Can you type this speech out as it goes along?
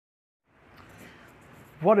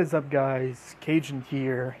What is up, guys? Cajun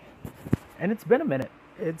here, and it's been a minute.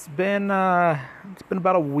 It's been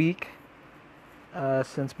about a week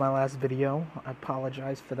since my last video. I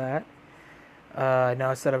apologize for that. I know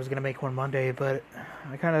I said I was gonna make one Monday, but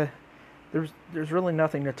I kind of there's really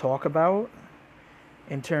nothing to talk about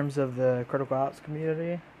in terms of the critical ops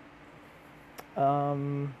community.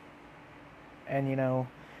 Um, and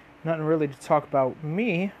nothing really to talk about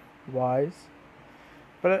me wise.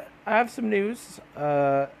 But I have some news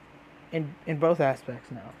in both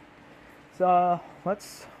aspects now. So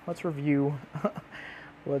let's review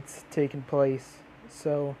what's taken place.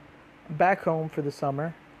 So I'm back home for the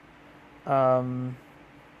summer. I'm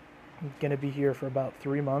gonna be here for about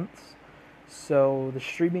 3 months. So the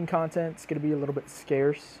streaming content's gonna be a little bit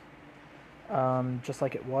scarce, just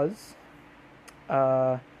like it was.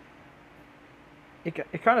 Uh,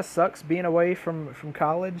 it kind of sucks being away from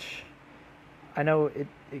college. I know it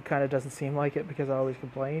kind of doesn't seem like it because I always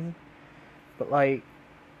complain, but like,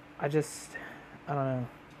 I don't know.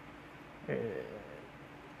 Eh,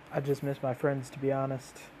 I just miss my friends, to be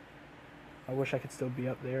honest. I wish I could still be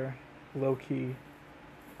up there, low key.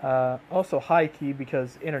 Also high key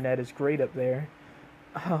because internet is great up there.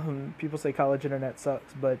 People say college internet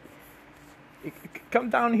sucks, but come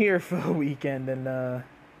down here for a weekend and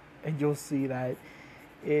you'll see that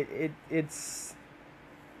it's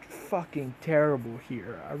fucking terrible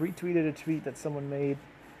here. I retweeted a tweet that someone made,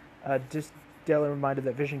 just daily reminder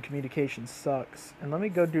that vision communication sucks. And let me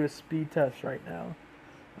go do a speed test right now.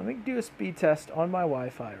 Let me do a speed test on my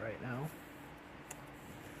Wi-Fi right now.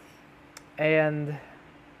 And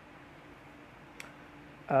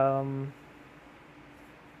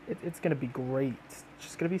it's gonna be great. It's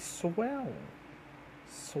just gonna be swell.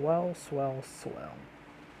 Swell.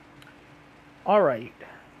 Alright.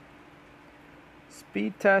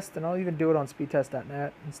 Speed test, and I'll even do it on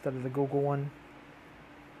speedtest.net instead of the Google one.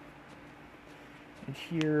 And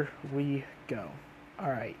here we go.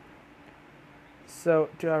 Alright. So,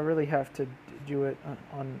 do I really have to do it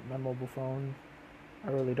on my mobile phone?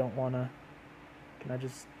 I really don't want to. Can I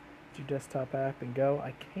just do desktop app and go?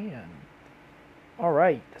 I can.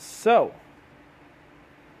 Alright, so.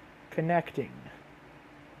 Connecting.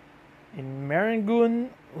 In Maringouin,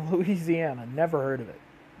 Louisiana. Never heard of it.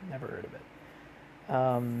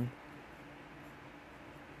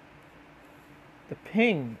 The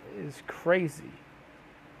ping is crazy.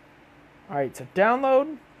 Alright, so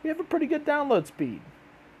download. We have a pretty good download speed.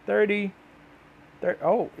 30.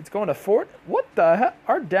 Oh, it's going to 40. What the heck?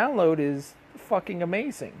 Our download is fucking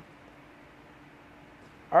amazing.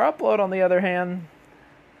 Our upload, on the other hand,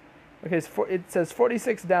 okay, it says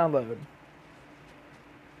 46 download.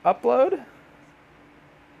 Upload.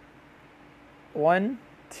 1,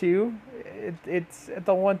 2. It's at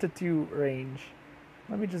the 1 to 2 range.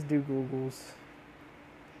 Let me just do Google's.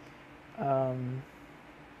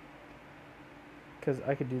 Because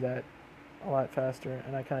I could do that a lot faster,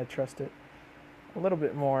 and I kind of trust it a little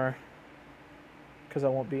bit more because I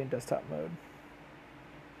won't be in desktop mode.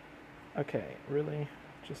 Okay, really?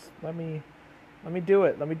 Just let me do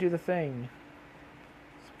it. Let me do the thing.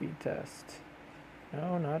 Speed test.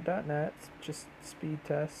 No, not .net. Just speed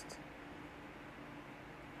test.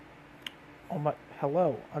 Oh my,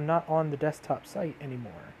 hello. I'm not on the desktop site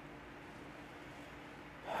anymore.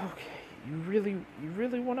 Okay, you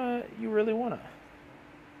really wanna.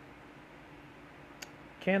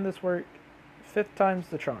 Can this work? 5th time's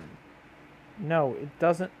the charm. No, it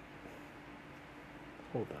doesn't.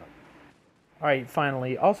 Hold up. Alright,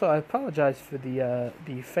 finally. Also, I apologize for the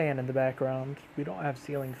fan in the background. We don't have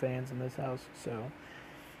ceiling fans in this house, so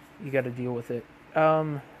you gotta deal with it.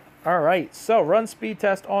 Alright, so run speed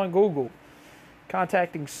test on Google.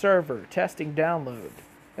 Contacting server, testing download.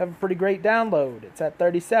 We have a pretty great download. It's at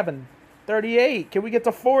 37, 38. Can we get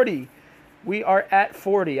to 40? We are at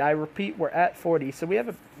 40. I repeat, we're at 40. So we have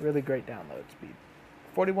a really great download speed.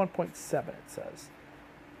 41.7 it says.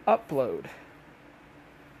 Upload.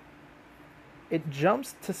 It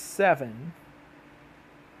jumps to 7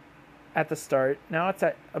 at the start. Now it's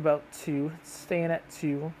at about 2. It's staying at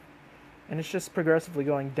 2. And it's just progressively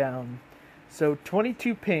going down. So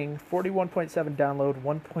 22 ping, 41.7 download,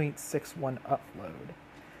 1.61 upload.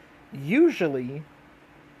 Usually,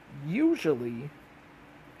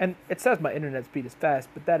 and it says my internet speed is fast,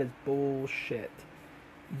 but that is bullshit.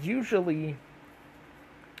 Usually,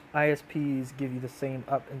 ISPs give you the same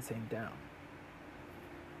up and same down.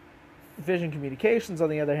 Vision Communications, on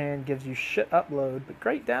the other hand, gives you shit upload, but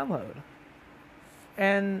great download.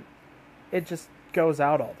 And it just goes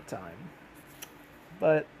out all the time.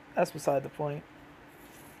 But that's beside the point.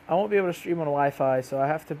 I won't be able to stream on Wi-Fi, so I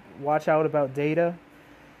have to watch out about data.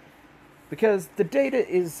 because the data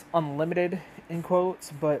is unlimited in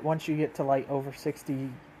quotes, but once you get to like over 60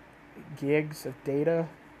 gigs of data,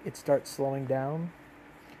 it starts slowing down.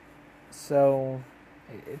 So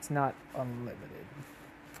it's not unlimited.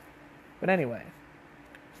 But anyway,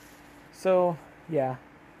 so yeah,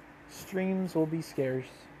 streams will be scarce.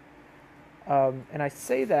 And I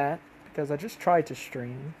say that because I just tried to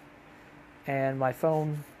stream and my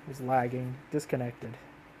phone was lagging, disconnected.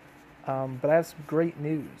 But I have some great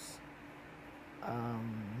news.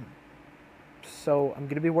 So I'm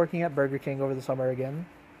going to be working at Burger King over the summer again,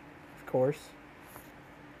 of course.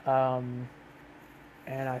 And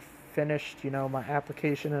I finished, my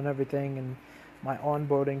application and everything and my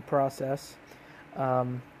onboarding process.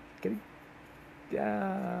 Getting,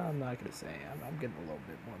 I'm not going to say. I'm getting a little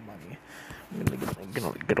bit more money. I'm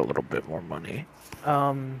going to get a little bit more money.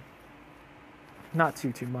 Not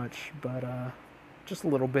too much, but just a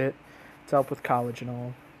little bit to help with college and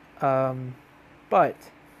all. But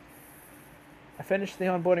I finished the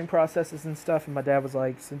onboarding processes and stuff, and my dad was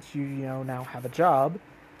like, since you, now have a job,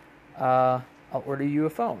 I'll order you a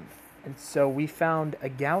phone. And so we found a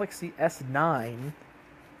Galaxy S9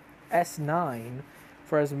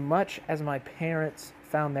 for as much as my parents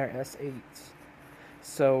found their S8s.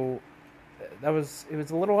 So it was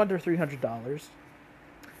a little under $300,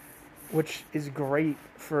 which is great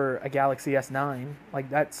for a Galaxy S9. Like,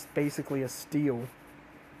 that's basically a steal.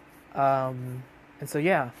 And so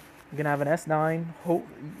yeah, I'm gonna have an S9.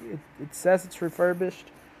 It says it's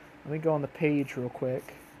refurbished. Let me go on the page real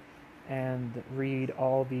quick and read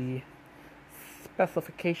all the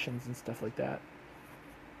specifications and stuff like that.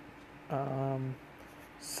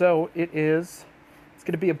 So it's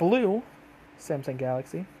going to be a blue Samsung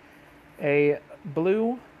Galaxy, a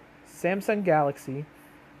blue Samsung Galaxy,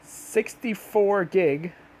 64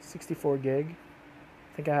 gig. I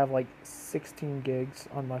think I have like 16 gigs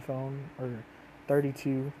on my phone, or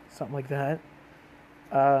 32, something like that.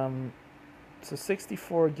 So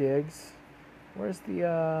 64 gigs. Where's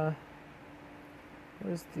the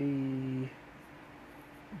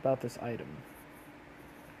about this item?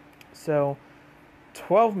 So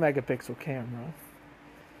 12 megapixel camera.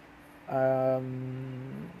 I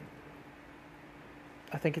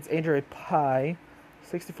think it's Android Pie,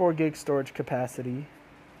 64 gig storage capacity.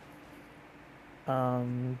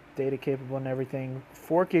 Data capable and everything.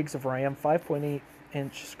 4 gigs of RAM, 5.8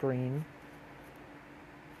 inch screen.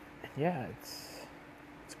 Yeah, it's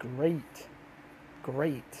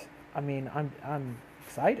great. I mean, I'm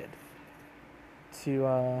excited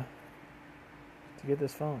to get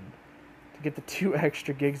this phone, to get the 2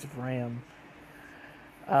 extra gigs of RAM.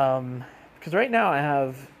 Because right now I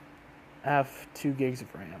have 2 gigs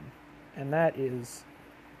of RAM, and that is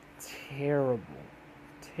terrible.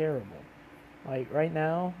 Like right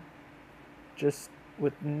now, just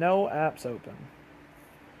with no apps open,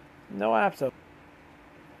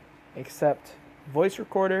 except voice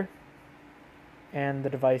recorder and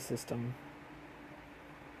the device system.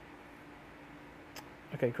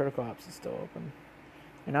 Okay, critical apps is still open.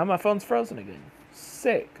 And now my phone's frozen again.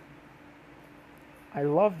 Sick. I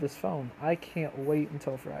love this phone. I can't wait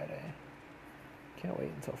until Friday.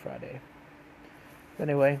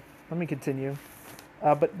 Anyway, let me continue.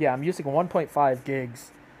 But yeah, I'm using 1.5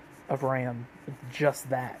 gigs of RAM with just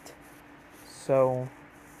that. So,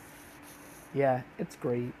 yeah, it's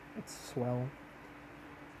great. It's swell.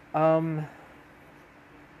 But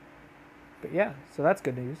yeah, so that's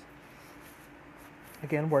good news.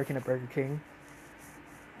 Again, working at Burger King.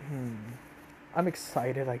 I'm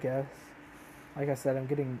excited, I guess. Like I said, I'm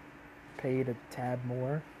getting paid a tad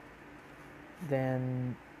more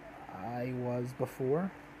than I was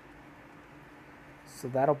before. So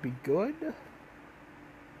that'll be good.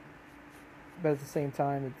 But at the same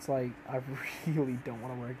time, it's like, I really don't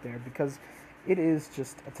want to work there because it is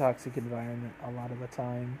just a toxic environment a lot of the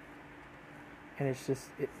time. And it's just,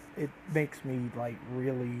 it makes me like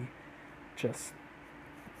really just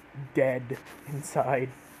dead inside.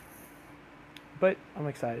 But I'm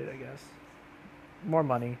excited, I guess. More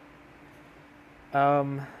money.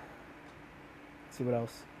 Let's see what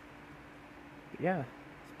else. But yeah, that's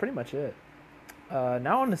pretty much it.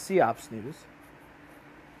 Now on to COPS news.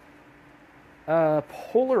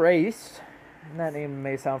 Polar Ace, and that name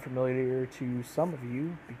may sound familiar to some of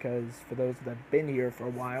you, because for those that have been here for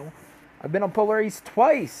a while, I've been on Polar Ace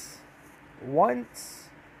twice. Once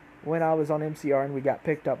when I was on MCR and we got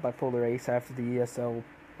picked up by Polar Ace after the ESL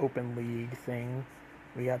Open League thing.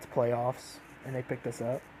 We got to playoffs, and they picked us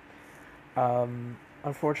up.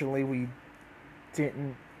 Unfortunately, we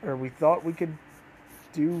didn't, or we thought we could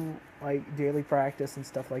do like daily practice and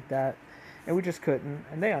stuff like that, and we just couldn't.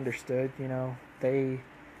 And they understood, they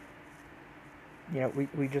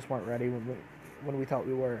we just weren't ready when we thought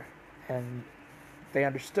we were, and they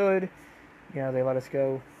understood. They let us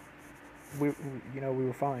go. We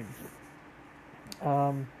were fine.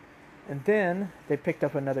 And then they picked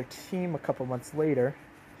up another team a couple months later,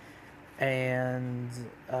 and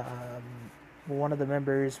one of the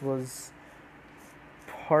members was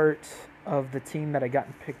part of the team that had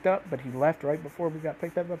gotten picked up, but he left right before we got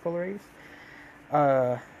picked up by Polar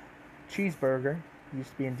Ace. Cheeseburger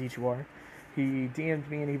used to be in D2R. He DM'd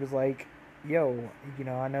me and he was like, "Yo,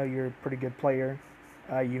 I know you're a pretty good player,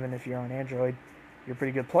 even if you're on Android. You're a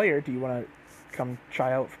pretty good player. Do you want to come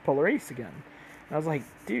try out for Polar Ace again?" And I was like,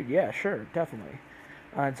 "Dude, yeah, sure, definitely."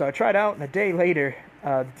 And so I tried out, and a day later,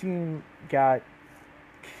 the team got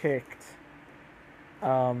kicked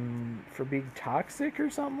for being toxic or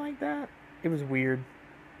something like that. It was weird.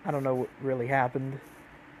 I don't know what really happened.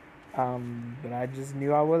 But I just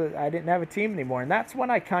knew I didn't have a team anymore, and that's when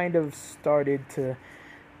I kind of started to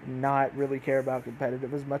not really care about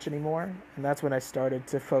competitive as much anymore, and that's when I started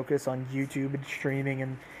to focus on YouTube and streaming,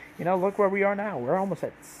 and look where we are now. We're almost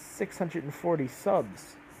at 640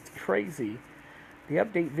 subs. It's crazy. The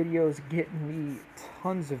update videos get me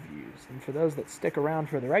tons of views, and for those that stick around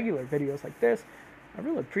for the regular videos like this, I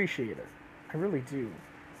really appreciate it. I really do.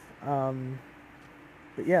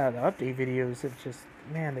 But yeah, the update videos have just,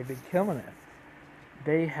 man, they've been killing it.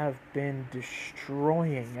 They have been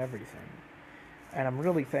destroying everything, and I'm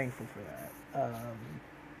really thankful for that.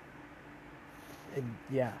 And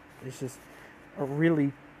yeah, it's just a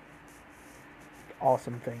really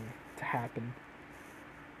awesome thing to happen.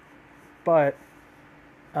 But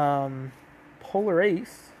Polar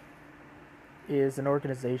Ace is an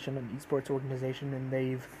organization, an esports organization, and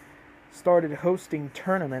they've started hosting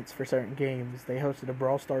tournaments for certain games. They hosted a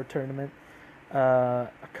Brawl Star tournament a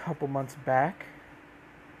couple months back,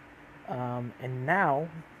 and now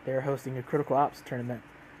they're hosting a Critical Ops tournament,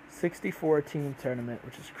 64-team tournament,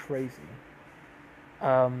 which is crazy.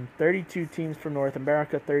 32 teams from North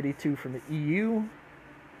America, 32 from the EU,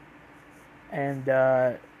 and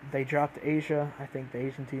they dropped Asia. I think the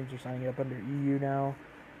Asian teams are signing up under EU now.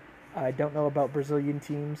 I don't know about Brazilian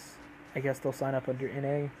teams. I guess they'll sign up under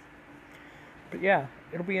NA. But yeah,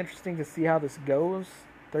 it'll be interesting to see how this goes.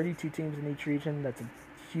 32 teams in each region. That's a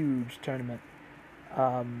huge tournament.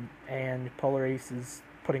 And Polar Ace is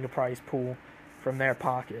putting a prize pool from their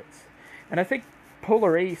pockets. And I think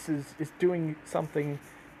Polar Ace is doing something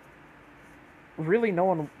really no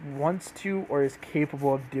one wants to or is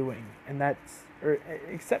capable of doing. And that's,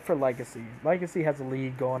 except for Legacy. Legacy has a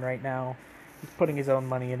league going right now. He's putting his own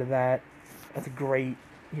money into that. That's great.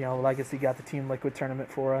 Legacy got the Team Liquid tournament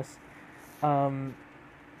for us.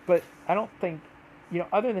 But I don't think,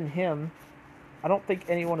 other than him, I don't think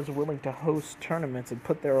anyone is willing to host tournaments and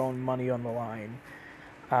put their own money on the line,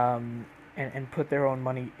 and put their own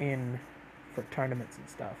money in for tournaments and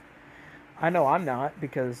stuff. I know I'm not,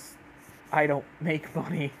 because I don't make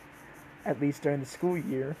money, at least during the school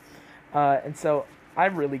year, and so I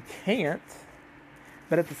really can't.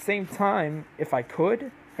 But at the same time, if I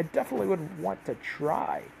could, I definitely would want to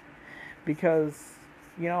try, because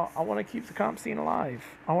I want to keep the comp scene alive.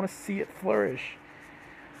 I want to see it flourish.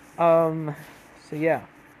 So yeah,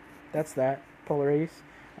 that's that. Polar Ace.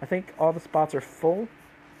 I think all the spots are full.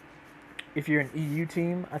 If you're an EU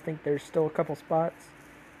team, I think there's still a couple spots.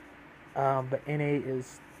 But NA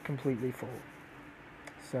is completely full.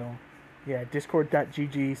 So yeah,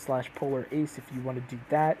 discord.gg/polarace if you want to do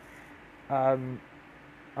that.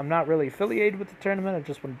 I'm not really affiliated with the tournament. I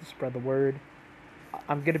just wanted to spread the word.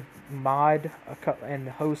 I'm going to mod and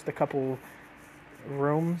host a couple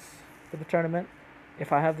rooms for the tournament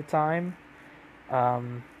if I have the time.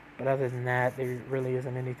 But other than that, there really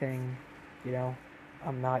isn't anything,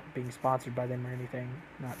 I'm not being sponsored by them or anything,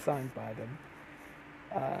 not signed by them.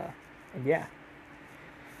 And yeah.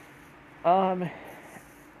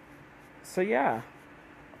 So yeah.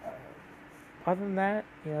 Other than that,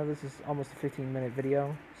 this is almost a 15-minute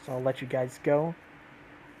video, so I'll let you guys go.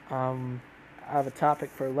 I have a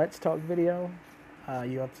topic for a Let's Talk video.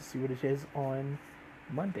 You'll have to see what it is on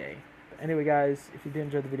Monday. But anyway, guys, if you did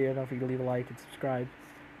enjoy the video, don't forget to leave a like and subscribe.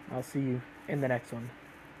 I'll see you in the next one.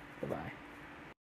 Bye-bye.